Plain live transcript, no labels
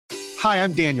Hi,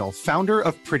 I'm Daniel, founder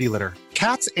of Pretty Litter.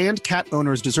 Cats and cat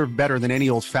owners deserve better than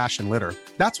any old-fashioned litter.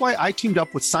 That's why I teamed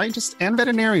up with scientists and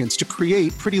veterinarians to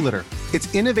create Pretty Litter.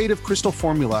 Its innovative crystal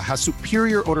formula has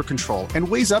superior odor control and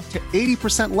weighs up to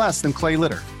 80% less than clay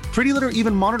litter. Pretty Litter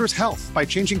even monitors health by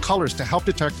changing colors to help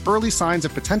detect early signs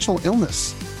of potential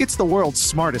illness. It's the world's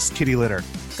smartest kitty litter.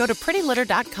 Go to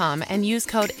prettylitter.com and use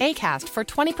code ACAST for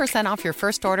 20% off your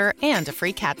first order and a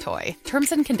free cat toy.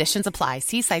 Terms and conditions apply.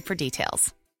 See site for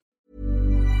details.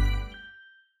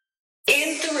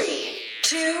 In 3,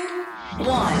 2,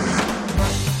 1.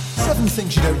 7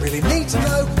 things you don't really need to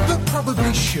know, but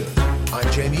probably should.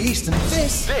 I'm Jamie East, and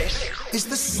this is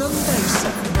the Sunday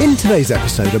Set. In today's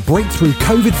episode, a breakthrough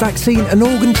COVID vaccine, an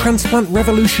organ transplant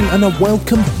revolution, and a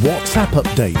welcomed WhatsApp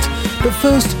update. But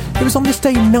first, it was on this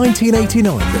day in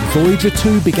 1989 that Voyager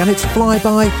 2 began its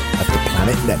flyby of the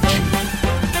planet Neptune.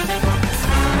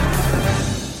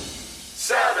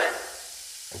 7.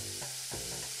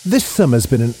 This summer's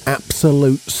been an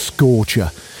absolute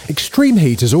scorcher. Extreme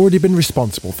heat has already been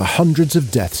responsible for hundreds of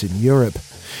deaths in Europe.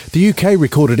 The UK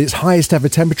recorded its highest ever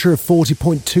temperature of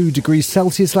 40.2 degrees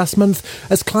Celsius last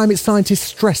month as climate scientists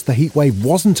stressed the heatwave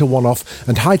wasn't a one-off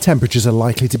and high temperatures are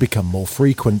likely to become more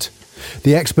frequent.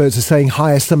 The experts are saying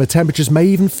higher summer temperatures may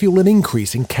even fuel an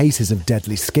increase in cases of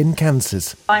deadly skin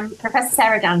cancers. I'm Professor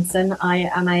Sarah Danson. I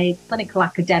am a clinical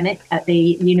academic at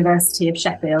the University of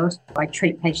Sheffield. I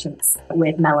treat patients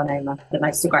with melanoma, the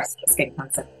most aggressive skin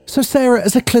cancer. So Sarah,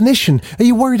 as a clinician, are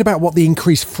you worried about what the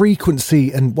increased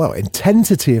frequency and,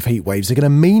 intensity of heat waves are going to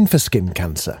mean for skin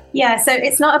cancer? Yeah, so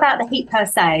it's not about the heat per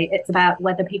se. It's about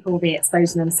whether people will be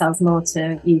exposing themselves more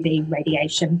to UV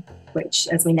radiation, which,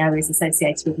 as we know, is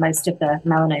associated with most of the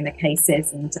melanoma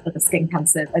cases and other skin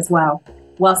cancer as well.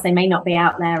 Whilst they may not be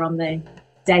out there on the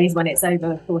days when it's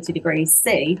over 40 degrees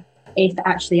C, if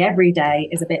actually every day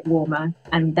is a bit warmer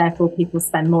and therefore people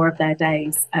spend more of their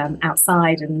days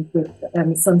outside and with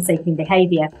sun-seeking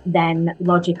behaviour, then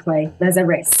logically there's a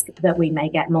risk that we may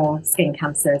get more skin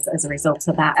cancers as a result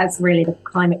of that, as really the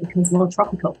climate becomes more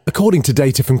tropical. According to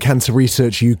data from Cancer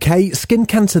Research UK, skin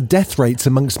cancer death rates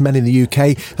amongst men in the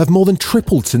UK have more than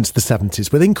tripled since the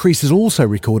 70s, with increases also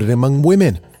recorded among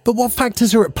women. But what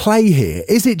factors are at play here?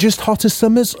 Is it just hotter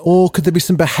summers, or could there be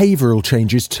some behavioural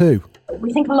changes too?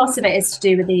 We think a lot of it is to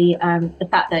do with the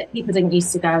fact that people didn't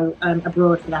used to go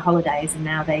abroad for their holidays, and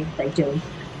now they do.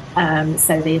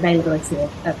 So the availability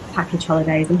of package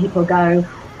holidays, and people go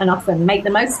and often make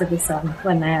the most of the sun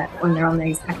when they're on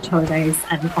these package holidays,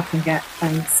 and often get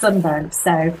sunburned.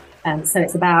 So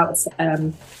it's about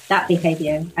that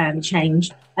behaviour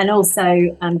change, and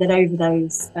also that over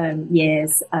those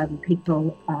years,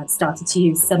 people started to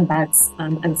use sunbeds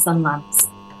and sun lamps,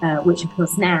 which of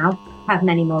course now have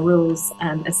many more rules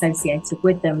associated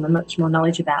with them and much more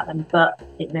knowledge about them. But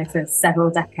for several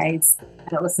decades,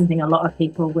 that was something a lot of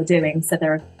people were doing. So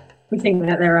we think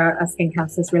that there are skin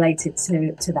cancers related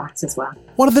to that as well.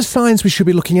 What are the signs we should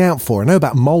be looking out for? I know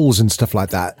about moles and stuff like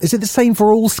that. Is it the same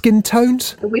for all skin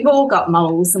tones? We've all got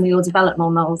moles, and we all develop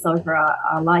more moles over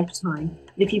our lifetime.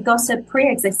 If you've got a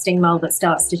pre-existing mole that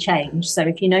starts to change, so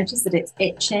if you notice that it's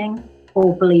itching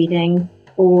or bleeding,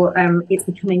 or it's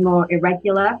becoming more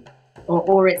irregular,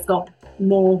 or it's got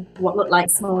more what look like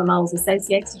smaller moles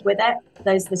associated with it,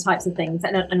 those are the types of things,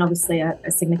 and obviously a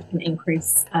significant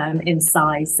increase in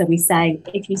size. So we say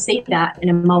if you see that in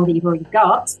a mole that you've already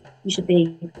got, you should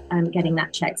be getting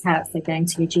that checked out. So going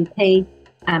to your GP,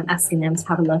 asking them to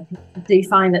have a look. I do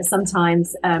find that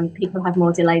sometimes people have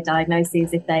more delayed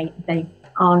diagnoses if they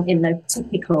aren't in the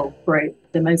typical group,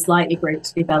 the most likely group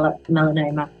to develop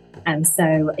melanoma. And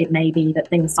so it may be that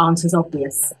things aren't as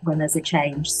obvious when there's a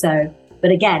change. But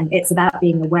again, it's about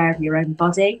being aware of your own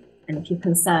body. And if you're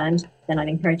concerned, then I'd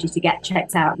encourage you to get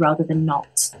checked out rather than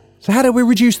not. So how do we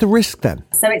reduce the risk then?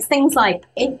 So it's things like,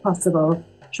 if possible,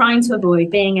 trying to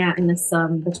avoid being out in the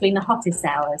sun between the hottest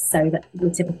hours. So that we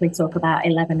typically talk about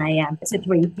 11 a.m. to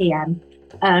 3 p.m.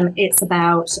 It's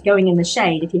about going in the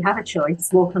shade. If you have a choice,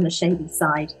 walk on the shady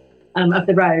side of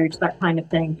the road, that kind of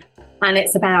thing. And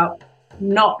it's about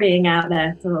not being out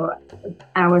there for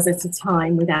hours at a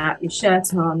time without your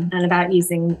shirt on, and about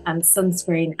using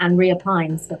sunscreen and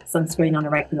reapplying sunscreen on a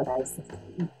regular basis.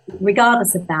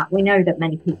 Regardless of that, we know that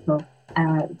many people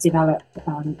develop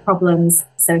problems.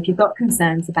 So if you've got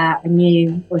concerns about a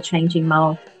new or changing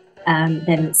mole,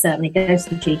 then certainly go to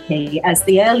the GP, as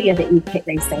the earlier that you pick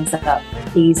these things up,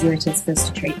 the easier it is for us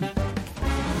to treat them.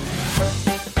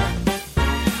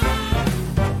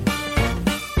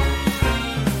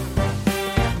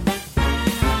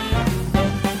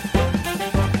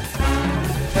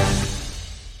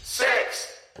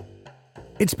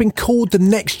 It's been called the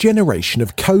next generation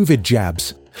of COVID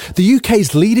jabs. The UK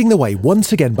is leading the way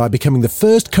once again by becoming the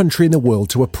first country in the world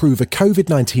to approve a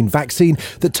COVID-19 vaccine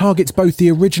that targets both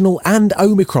the original and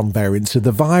Omicron variants of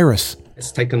the virus.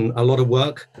 It's taken a lot of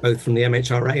work, both from the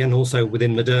MHRA and also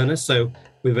within Moderna, so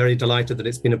we're very delighted that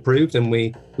it's been approved, and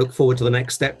we look forward to the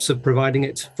next steps of providing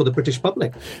it for the British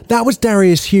public. That was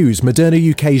Darius Hughes,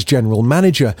 Moderna UK's general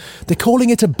manager. They're calling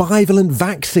it a bivalent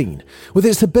vaccine. With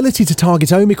its ability to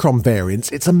target Omicron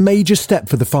variants, it's a major step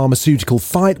for the pharmaceutical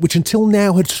fight, which until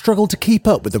now had struggled to keep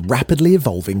up with the rapidly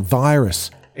evolving virus.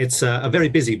 It's a very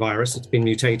busy virus. It's been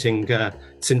mutating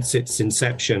since its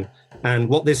inception. And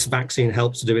what this vaccine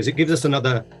helps to do is it gives us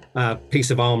another piece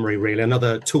of armoury, really,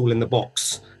 another tool in the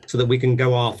box, so that we can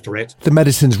go after it. The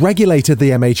medicines regulator,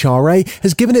 the MHRA,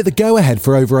 has given it the go-ahead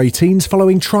for over 18s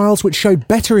following trials which showed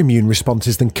better immune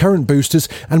responses than current boosters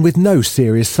and with no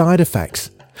serious side effects.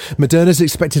 Moderna's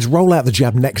expected to roll out the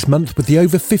jab next month, with the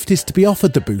over 50s to be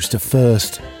offered the booster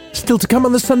first. Still to come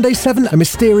on the Sunday 7, a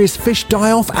mysterious fish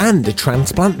die-off and a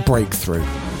transplant breakthrough.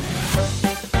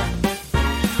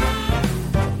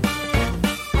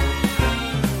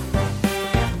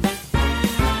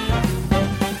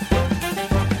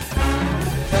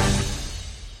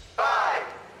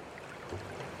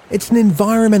 It's an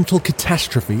environmental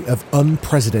catastrophe of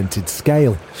unprecedented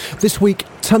scale. This week,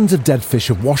 tons of dead fish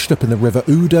have washed up in the river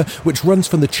Oder, which runs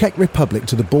from the Czech Republic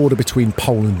to the border between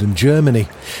Poland and Germany.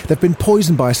 They've been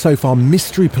poisoned by a so far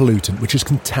mystery pollutant which has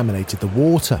contaminated the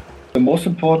water. The most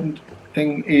important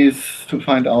thing is to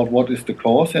find out what is the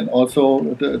cause, and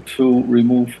also to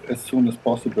remove as soon as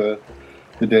possible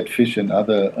the dead fish and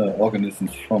other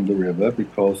organisms from the river,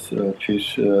 because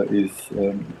fish is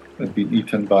been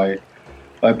eaten by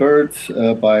birds,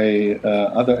 by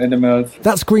other animals.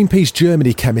 That's Greenpeace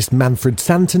Germany chemist Manfred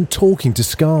Santon talking to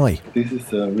Sky. This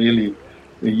is really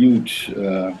a huge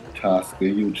task, a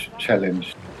huge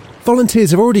challenge.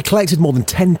 Volunteers have already collected more than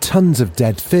 10 tonnes of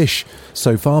dead fish.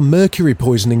 So far, mercury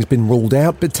poisoning has been ruled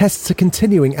out, but tests are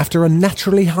continuing after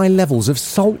unnaturally high levels of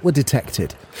salt were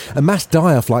detected. A mass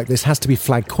die-off like this has to be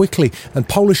flagged quickly, and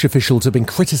Polish officials have been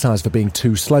criticised for being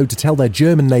too slow to tell their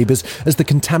German neighbours as the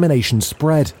contamination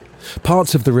spread.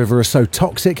 Parts of the river are so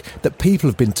toxic that people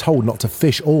have been told not to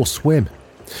fish or swim.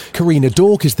 Karina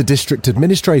Dork is the district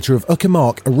administrator of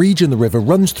Uckermark, a region the river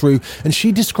runs through, and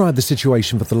she described the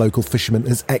situation for the local fishermen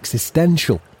as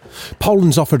existential.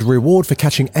 Poland's offered a reward for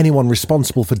catching anyone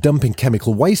responsible for dumping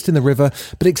chemical waste in the river,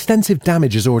 but extensive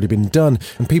damage has already been done,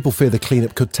 and people fear the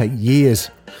cleanup could take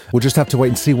years. We'll just have to wait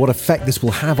and see what effect this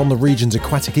will have on the region's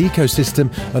aquatic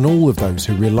ecosystem and all of those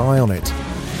who rely on it.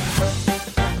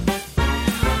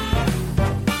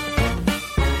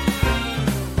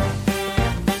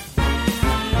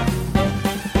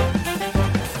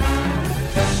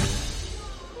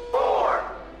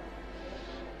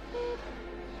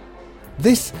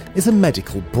 This is a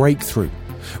medical breakthrough.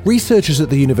 Researchers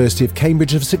at the University of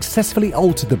Cambridge have successfully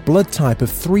altered the blood type of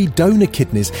 3 donor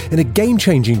kidneys in a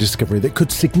game-changing discovery that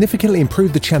could significantly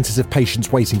improve the chances of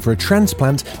patients waiting for a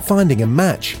transplant finding a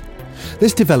match.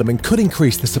 This development could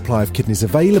increase the supply of kidneys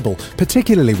available,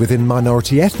 particularly within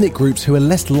minority ethnic groups who are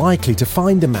less likely to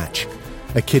find a match.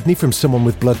 A kidney from someone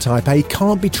with blood type A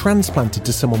can't be transplanted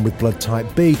to someone with blood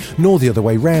type B, nor the other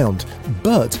way round.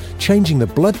 But changing the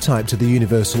blood type to the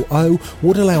universal O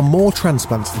would allow more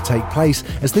transplants to take place,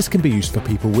 as this can be used for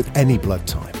people with any blood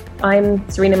type. I'm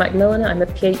Serena Macmillan. I'm a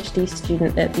PhD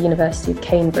student at the University of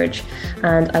Cambridge,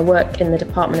 and I work in the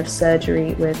Department of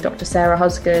Surgery with Dr. Sarah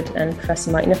Hosgood and Professor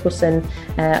Mike Nicholson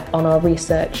on our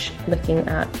research looking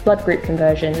at blood group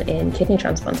conversion in kidney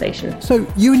transplantation. So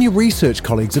you and your research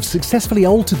colleagues have successfully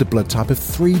altered the blood type of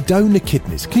 3 donor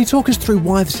kidneys. Can you talk us through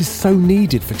why this is so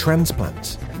needed for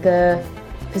transplants? The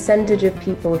percentage of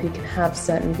people who can have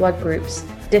certain blood groups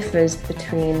differs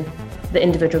between the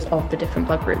individuals of the different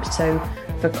blood groups. So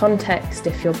for context,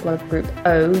 if you're blood group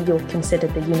O, you're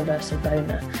considered the universal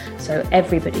donor. So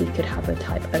everybody could have a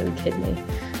type O kidney.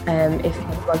 If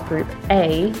you're blood group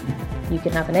A, you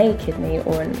can have an A kidney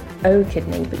or an O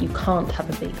kidney, but you can't have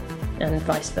a B, and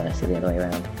vice versa, the other way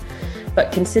around.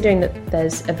 But considering that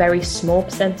there's a very small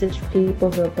percentage of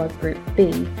people who are blood group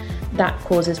B, that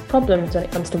causes problems when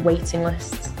it comes to waiting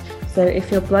lists. So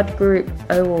if you're blood group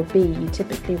O or B, you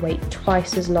typically wait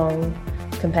twice as long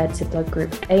compared to blood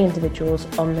group A individuals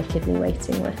on the kidney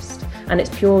waiting list. And it's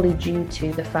purely due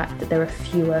to the fact that there are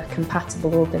fewer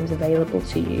compatible organs available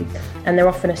to you. And they're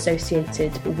often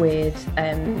associated with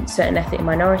certain ethnic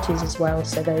minorities as well.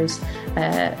 So those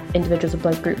individuals of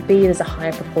blood group B, there's a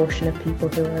higher proportion of people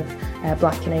who are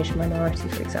Black and Asian minority,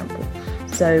 for example.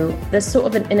 So there's sort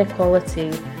of an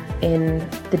inequality in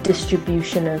the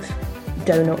distribution of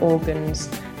donor organs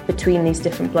between these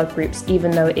different blood groups,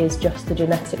 even though it is just a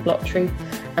genetic lottery.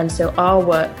 And so our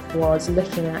work was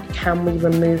looking at, can we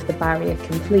remove the barrier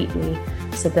completely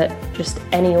so that just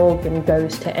any organ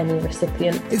goes to any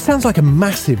recipient? It sounds like a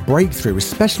massive breakthrough,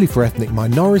 especially for ethnic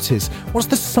minorities. What's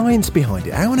the science behind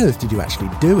it? How on earth did you actually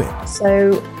do it?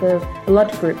 So the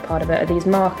blood group part of it are these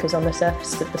markers on the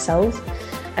surface of the cells.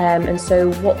 And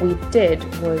so what we did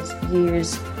was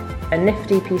use a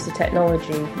nifty piece of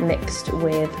technology mixed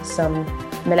with some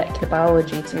molecular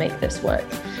biology to make this work.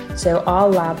 So our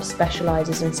lab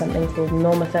specialises in something called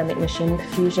normothermic machine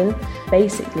perfusion.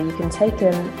 Basically, you can take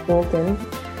an organ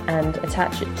and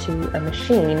attach it to a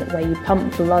machine where you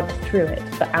pump blood through it,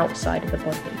 but outside of the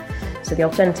body. So the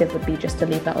alternative would be just to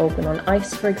leave that organ on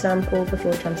ice, for example,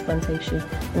 before transplantation.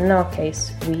 In our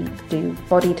case, we do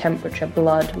body temperature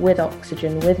blood with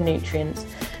oxygen, with nutrients,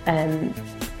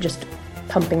 just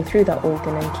pumping through that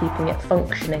organ and keeping it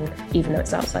functioning, even though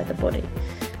it's outside the body.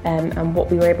 And what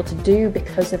we were able to do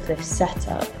because of this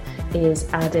setup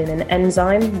is add in an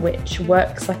enzyme which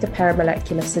works like a pair of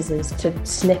molecular scissors to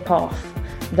snip off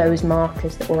those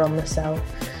markers that were on the cell.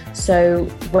 So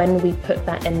when we put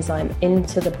that enzyme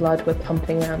into the blood we're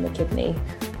pumping around the kidney,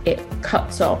 it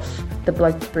cuts off the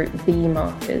blood group B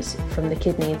markers from the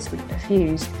kidney to be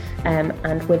perfused,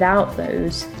 and without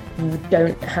those you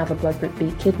don't have a blood group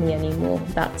B kidney anymore.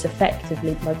 That's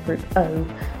effectively blood group O,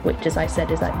 which, as I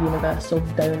said, is that universal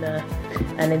donor,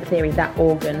 and in theory that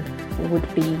organ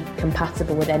would be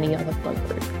compatible with any other blood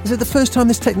group. Is it the first time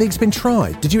this technique's been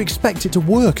tried? Did you expect it to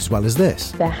work as well as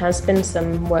this? There has been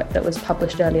some work that was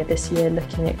published earlier this year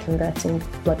looking at converting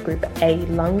blood group A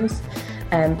lungs,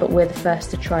 but we're the first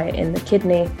to try it in the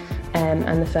kidney,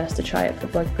 and the first to try it for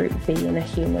blood group B in a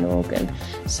human organ.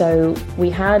 So we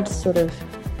had sort of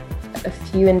a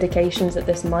few indications that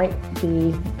this might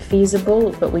be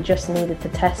feasible, but we just needed to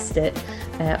test it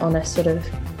on a sort of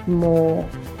more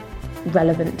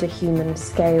relevant to human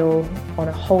scale on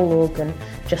a whole organ,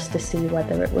 just to see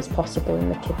whether it was possible in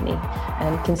the kidney.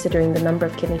 And considering the number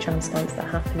of kidney transplants that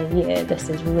happen a year, this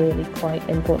is really quite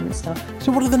important stuff.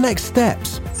 So what are the next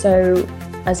steps? So,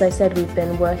 as I said, we've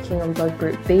been working on blood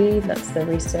group B. That's the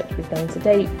research we've done to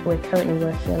date. We're currently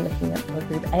working on looking at blood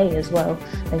group A as well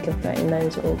and converting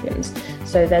those organs.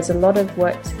 So there's a lot of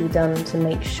work to be done to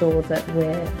make sure that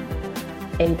we're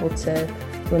able to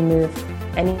remove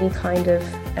any kind of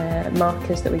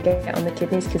markers that we get on the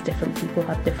kidneys, because different people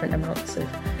have different amounts of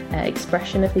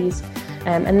expression of these.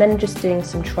 And then just doing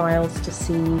some trials to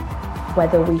see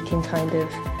whether we can kind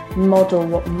of model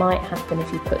what might happen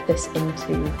if you put this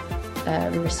into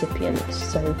recipients.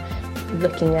 So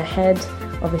looking ahead,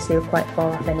 obviously we're quite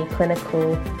far off any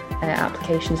clinical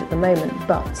applications at the moment,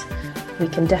 but we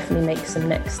can definitely make some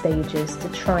next stages to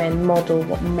try and model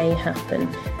what may happen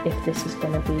if this is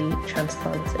going to be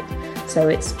transplanted. So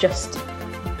it's just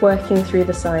working through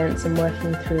the science and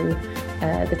working through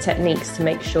the techniques to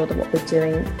make sure that what we're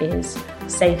doing is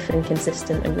safe and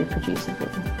consistent and reproducible.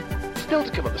 Still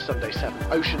to come on the Sunday 7,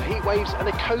 ocean heat waves and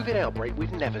a COVID outbreak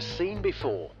we've never seen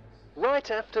before.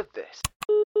 Right after this.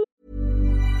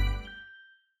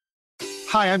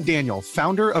 Hi, I'm Daniel,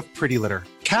 founder of Pretty Litter.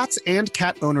 Cats and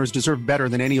cat owners deserve better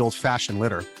than any old-fashioned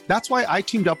litter. That's why I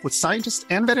teamed up with scientists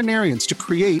and veterinarians to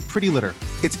create Pretty Litter.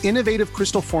 Its innovative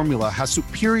crystal formula has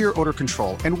superior odor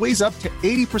control and weighs up to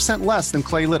 80% less than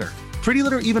clay litter. Pretty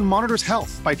Litter even monitors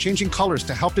health by changing colors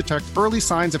to help detect early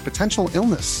signs of potential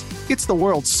illness. It's the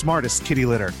world's smartest kitty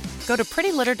litter. Go to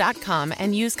prettylitter.com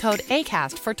and use code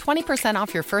ACAST for 20%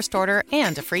 off your first order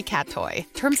and a free cat toy.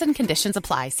 Terms and conditions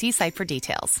apply. See site for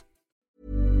details.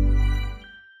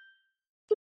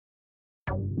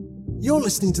 You're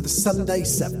listening to the Sunday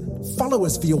 7. Follow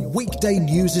us for your weekday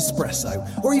news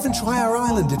espresso, or even try our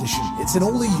Ireland edition. It's in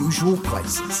all the usual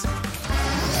places.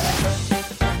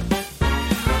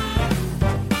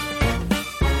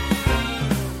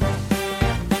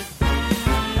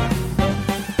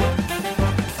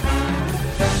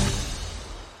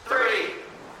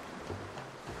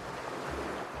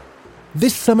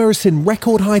 This summer has seen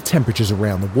record high temperatures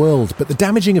around the world, but the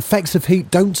damaging effects of heat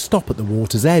don't stop at the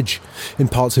water's edge. In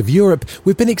parts of Europe,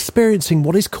 we've been experiencing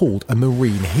what is called a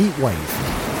marine heat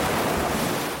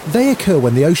wave. They occur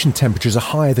when the ocean temperatures are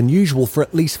higher than usual for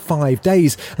at least 5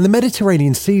 days, and the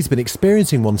Mediterranean Sea's been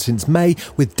experiencing one since May,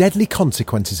 with deadly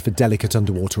consequences for delicate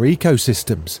underwater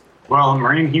ecosystems. Well,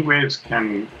 marine heat waves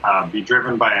can be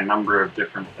driven by a number of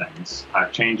different things.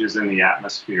 Changes in the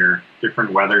atmosphere,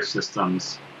 different weather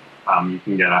systems. You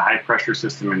can get a high-pressure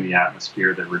system in the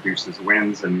atmosphere that reduces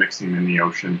winds and mixing in the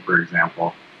ocean, for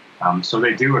example. So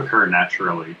they do occur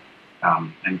naturally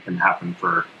and can happen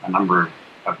for a number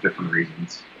of different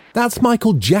reasons. That's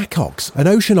Michael Jackox, an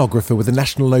oceanographer with the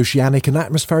National Oceanic and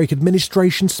Atmospheric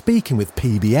Administration, speaking with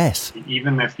PBS.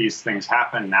 Even if these things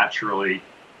happen naturally,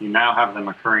 you now have them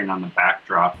occurring on the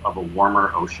backdrop of a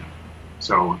warmer ocean.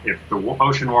 So if the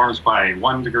ocean warms by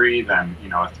 1 degree, then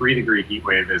a 3-degree heat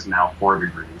wave is now 4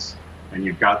 degrees. And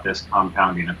you've got this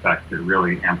compounding effect that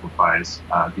really amplifies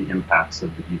the impacts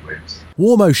of the heat waves.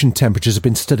 Warm ocean temperatures have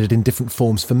been studied in different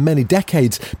forms for many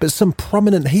decades, but some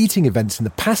prominent heating events in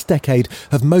the past decade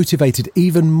have motivated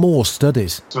even more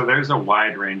studies. So there's a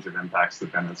wide range of impacts that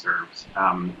have been observed.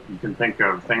 You can think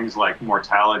of things like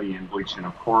mortality and bleaching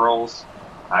of corals,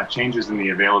 changes in the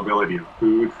availability of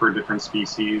food for different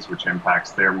species, which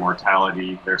impacts their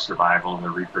mortality, their survival,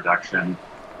 their reproduction.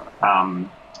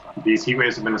 These heat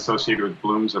waves have been associated with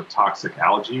blooms of toxic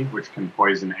algae, which can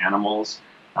poison animals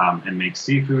and make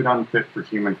seafood unfit for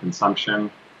human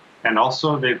consumption. And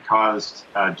also they've caused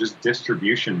just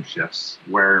distribution shifts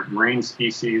where marine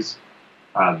species,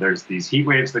 there's these heat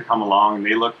waves that come along and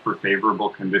they look for favorable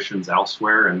conditions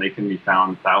elsewhere, and they can be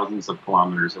found thousands of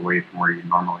kilometers away from where you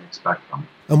normally expect them.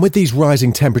 And with these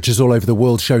rising temperatures all over the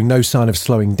world showing no sign of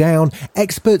slowing down,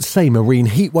 experts say marine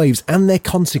heat waves and their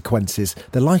consequences,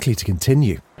 they're likely to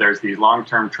continue. There's these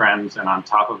long-term trends, and on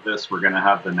top of this, we're going to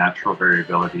have the natural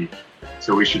variability.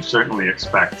 So we should certainly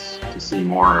expect to see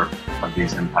more of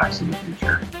these impacts in the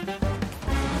future.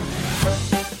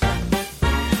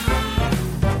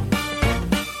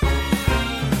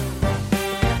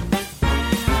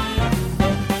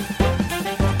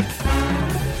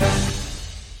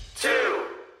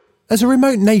 As a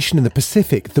remote nation in the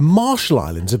Pacific, the Marshall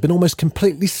Islands have been almost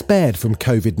completely spared from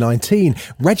COVID-19,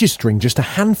 registering just a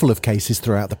handful of cases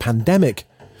throughout the pandemic.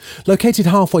 Located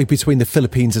halfway between the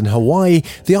Philippines and Hawaii,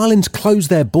 the islands closed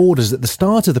their borders at the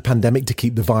start of the pandemic to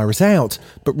keep the virus out.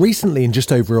 But recently, in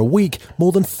just over a week,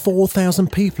 more than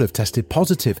 4,000 people have tested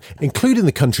positive, including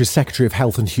the country's Secretary of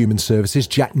Health and Human Services,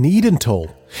 Jack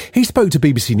Needenthal. He spoke to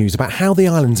BBC News about how the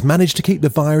islands managed to keep the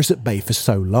virus at bay for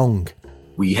so long.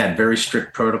 We had very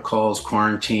strict protocols,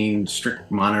 quarantine, strict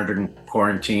monitoring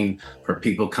quarantine for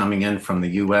people coming in from the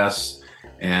U.S.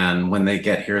 And when they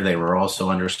get here, they were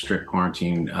also under strict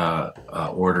quarantine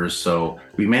orders. So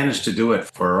we managed to do it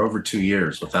for over 2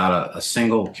 years without a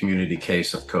single community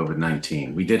case of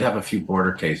COVID-19. We did have a few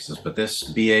border cases, but this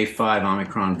BA.5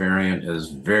 Omicron variant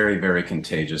is very, very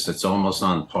contagious. It's almost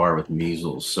on par with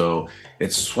measles. So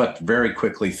it swept very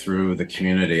quickly through the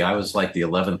community. I was like the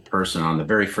 11th person on the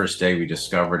very first day we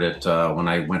discovered it. When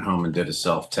I went home and did a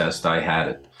self-test, I had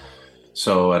it.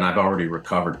 So, and I've already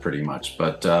recovered pretty much.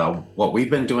 But what we've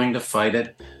been doing to fight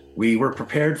it, we were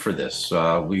prepared for this.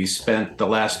 We spent the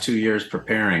last 2 years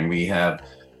preparing. We have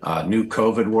new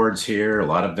COVID wards here, a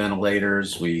lot of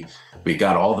ventilators. We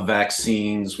got all the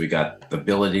vaccines. We got the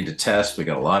ability to test. We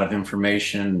got a lot of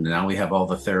information. Now we have all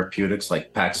the therapeutics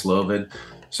like Paxlovid.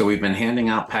 So we've been handing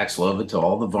out Paxlovid to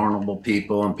all the vulnerable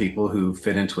people and people who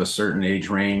fit into a certain age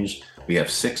range. We have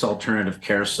 6 alternative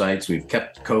care sites. We've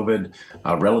kept COVID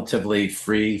relatively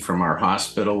free from our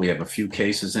hospital. We have a few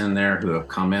cases in there who have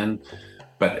come in.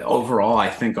 But overall, I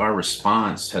think our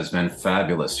response has been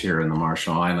fabulous here in the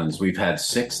Marshall Islands. We've had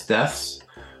 6 deaths,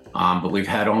 but we've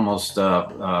had almost,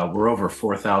 we're over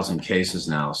 4,000 cases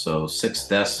now. So 6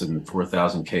 deaths and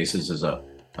 4,000 cases is a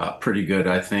pretty good,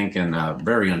 I think, and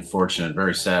very unfortunate,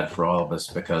 very sad for all of us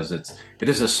because it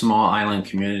is a small island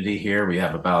community here. We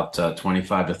have about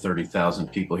 25 to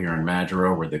 30,000 people here in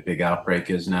Majuro, where the big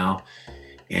outbreak is now.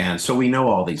 And so we know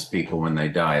all these people when they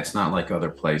die. It's not like other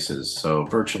places. So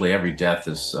virtually every death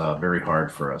is very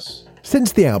hard for us.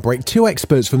 Since the outbreak, 2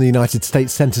 experts from the United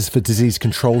States Centers for Disease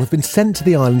Control have been sent to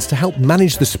the islands to help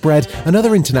manage the spread, and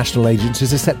other international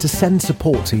agencies are set to send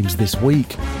support teams this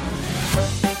week.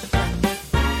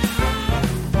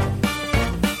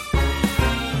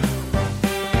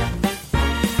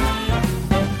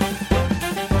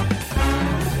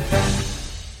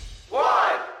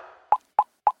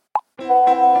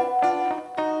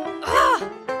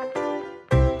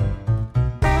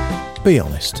 Be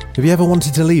honest, have you ever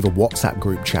wanted to leave a WhatsApp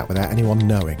group chat without anyone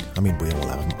knowing? I mean, we all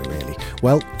have, haven't we, really?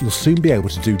 Well, you'll soon be able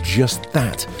to do just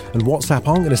that, and WhatsApp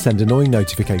aren't going to send annoying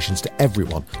notifications to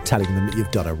everyone telling them that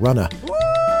you've done a runner.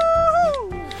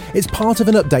 It's part of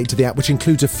an update to the app which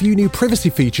includes a few new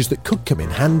privacy features that could come in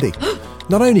handy.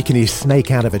 Not only can you snake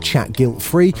out of a chat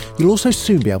guilt-free, you'll also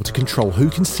soon be able to control who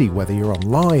can see whether you're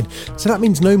online. So that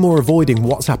means no more avoiding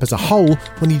WhatsApp as a whole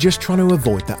when you're just trying to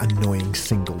avoid that annoying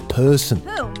single person.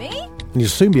 Who, me? And you'll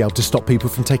soon be able to stop people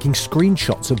from taking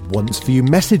screenshots of once-viewed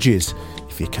messages,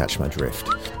 if you catch my drift.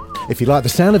 If you like the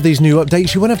sound of these new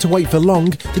updates, you won't have to wait for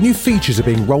long. The new features are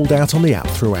being rolled out on the app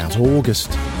throughout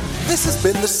August. This has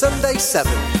been the Sunday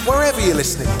 7. Wherever you're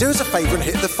listening, do us a favour and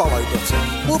hit the follow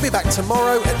button. We'll be back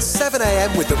tomorrow at 7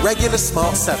 a.m. with the regular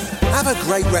Smart 7. Have a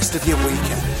great rest of your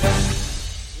weekend.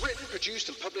 Written, produced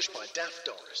and published by Daft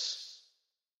Doris.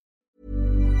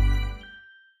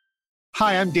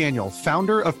 Hi, I'm Daniel,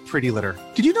 founder of Pretty Litter.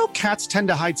 Did you know cats tend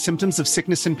to hide symptoms of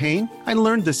sickness and pain? I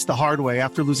learned this the hard way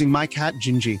after losing my cat,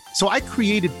 Gingy. So I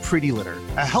created Pretty Litter,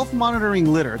 a health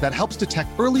monitoring litter that helps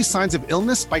detect early signs of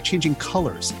illness by changing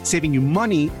colors, saving you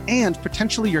money and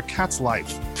potentially your cat's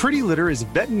life. Pretty Litter is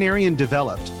veterinarian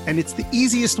developed, and it's the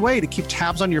easiest way to keep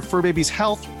tabs on your fur baby's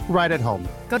health right at home.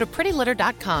 Go to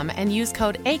prettylitter.com and use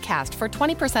code ACAST for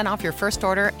 20% off your first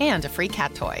order and a free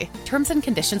cat toy. Terms and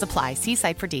conditions apply. See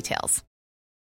site for details.